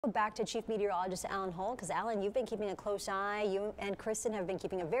Back to Chief Meteorologist Alan Holt, because Alan, you've been keeping a close eye. You and Kristen have been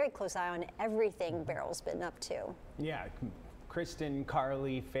keeping a very close eye on everything Beryl's been up to. Yeah, Kristen,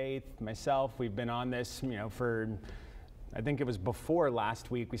 Carly, Faith, myself, we've been on this, for, I think it was before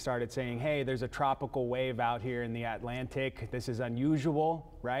last week, we started saying, hey, there's a tropical wave out here in the Atlantic. This is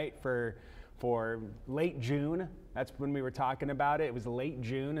unusual, right, for late June. That's when we were talking about it. It was late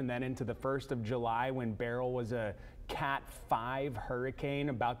June and then into the 1st of July when Beryl was a Cat 5 hurricane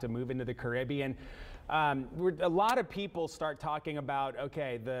about to move into the Caribbean. A lot of people start talking about,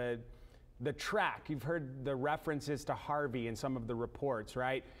 okay, the track. You've heard the references to Harvey in some of the reports,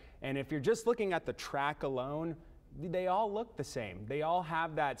 right? And if you're just looking at the track alone, they all look the same. They all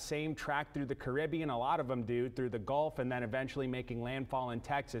have that same track through the Caribbean. A lot of them do, through the Gulf and then eventually making landfall in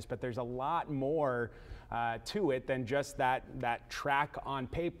Texas. But there's a lot more to it than just that track on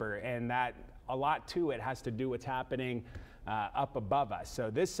paper, and that a lot to it has to do what's happening up above us. So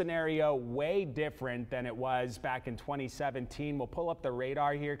this scenario, way different than it was back in 2017. We'll pull up the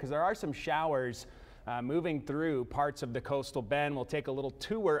radar here because there are some showers moving through parts of the coastal bend. We'll take a little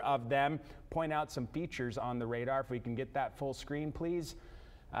tour of them, point out some features on the radar. If we can get that full screen, please.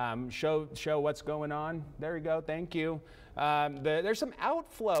 Show what's going on. There we go. Thank you. There's some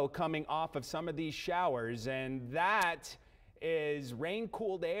outflow coming off of some of these showers, and that is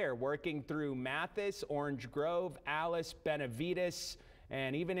rain-cooled air working through Mathis, Orange Grove, Alice, Benavides,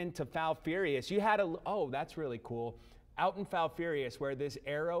 and even into Falfurrias. You had oh, that's really cool. Out in Falfurrias, where this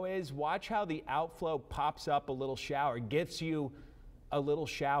arrow is, watch how the outflow pops up a little shower, gets you a little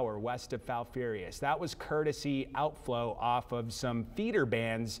shower west of Falfurrias. That was courtesy outflow off of some feeder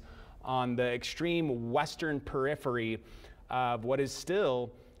bands on the extreme western periphery of what is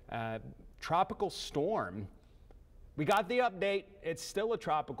still tropical storm. We got the update. It's still a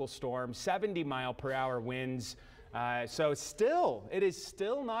tropical storm, 70-mile-per-hour winds. So it is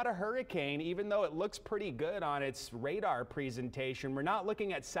still not a hurricane, even though it looks pretty good on its radar presentation. We're not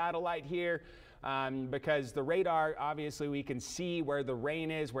looking at satellite here because the radar, obviously, we can see where the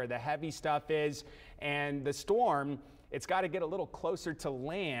rain is, where the heavy stuff is. And the storm, it's got to get a little closer to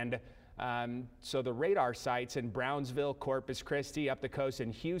land. So the radar sites in Brownsville, Corpus Christi, up the coast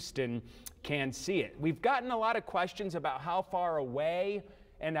in Houston can see it. We've gotten a lot of questions about how far away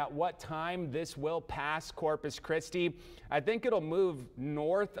and at what time this will pass Corpus Christi. I think it'll move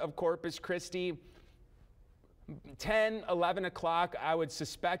north of Corpus Christi 10, 11 o'clock. I would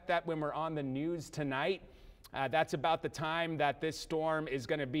suspect that when we're on the news tonight, that's about the time that this storm is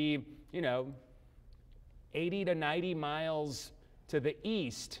going to be, 80 to 90 miles to the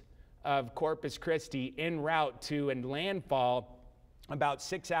east of Corpus Christi en route to and landfall about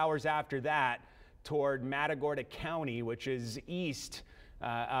 6 hours after that toward Matagorda County, which is east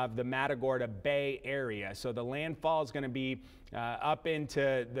of the Matagorda Bay area. So the landfall is going to be up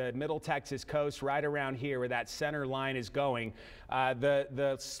into the middle Texas coast, right around here where that center line is going.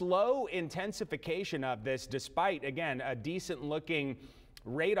 The slow intensification of this, despite, again, a decent looking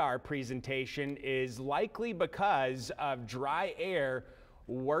radar presentation, is likely because of dry air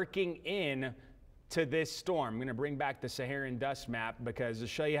working in to this storm. I'm going to bring back the Saharan Dust map because to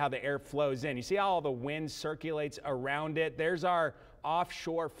show you how the air flows in. You see how all the wind circulates around it? There's our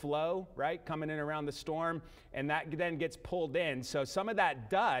offshore flow, right, coming in around the storm, and that then gets pulled in. So some of that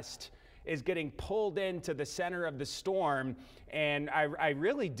dust is getting pulled into the center of the storm, and I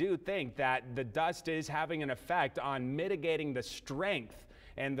really do think that the dust is having an effect on mitigating the strength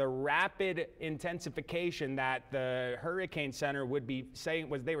and the rapid intensification that the Hurricane Center would be saying,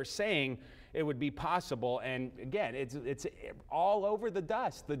 they were saying it would be possible. And again, it's all over the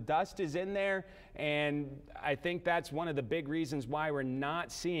dust. The dust is in there, and I think that's one of the big reasons why we're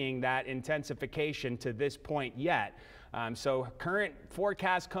not seeing that intensification to this point yet. So current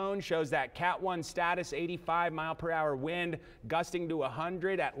forecast cone shows that Cat 1 status, 85-mile-per-hour wind, gusting to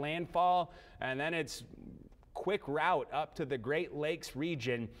 100 at landfall, and then it's quick route up to the Great Lakes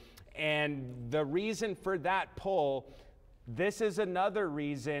region. And the reason for that pull, this is another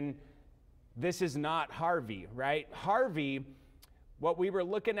reason this is not Harvey, right? Harvey, what we were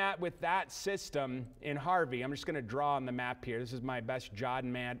looking at with that system in Harvey, I'm just going to draw on the map here. This is my best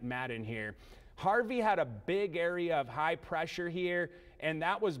John Madden here. Harvey had a big area of high pressure here, and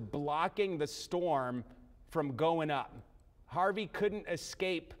that was blocking the storm from going up. Harvey couldn't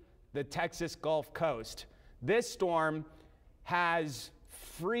escape the Texas Gulf Coast. This storm has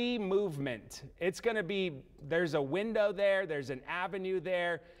free movement. It's going to be, there's a window there, there's an avenue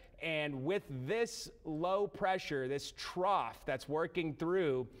there, and with this low pressure, this trough that's working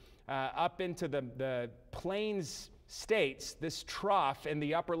through up into the plains states, this trough and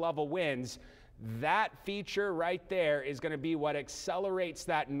the upper level winds, That feature right there is going to be what accelerates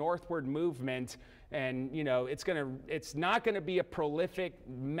that northward movement. And, you know, it's not going to be a prolific,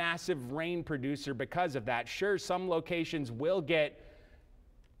 massive rain producer because of that. Sure, some locations will get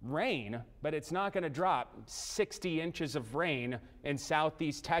rain, but it's not going to drop 60 inches of rain in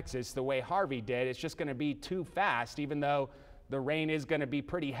southeast Texas the way Harvey did. It's just going to be too fast, even though the rain is going to be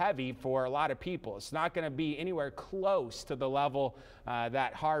pretty heavy for a lot of people. It's not going to be anywhere close to the level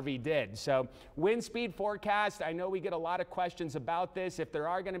that Harvey did. So wind speed forecast, I know we get a lot of questions about this. If there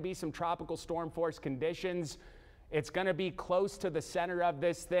are going to be some tropical storm force conditions, it's going to be close to the center of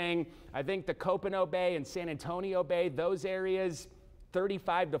this thing. I think the Copano Bay and San Antonio Bay, those areas,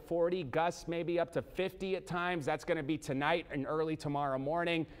 35 to 40, gusts maybe up to 50 at times. That's going to be tonight and early tomorrow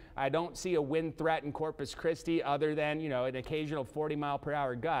morning. I don't see a wind threat in Corpus Christi other than, you know, an occasional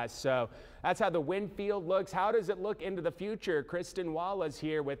 40-mile-per-hour gust. So that's how the wind field looks. How does it look into the future? Kristen Walla's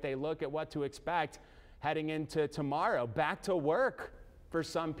here with a look at what to expect heading into tomorrow. Back to work for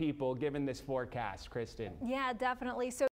some people given this forecast. Kristen. Yeah, definitely. So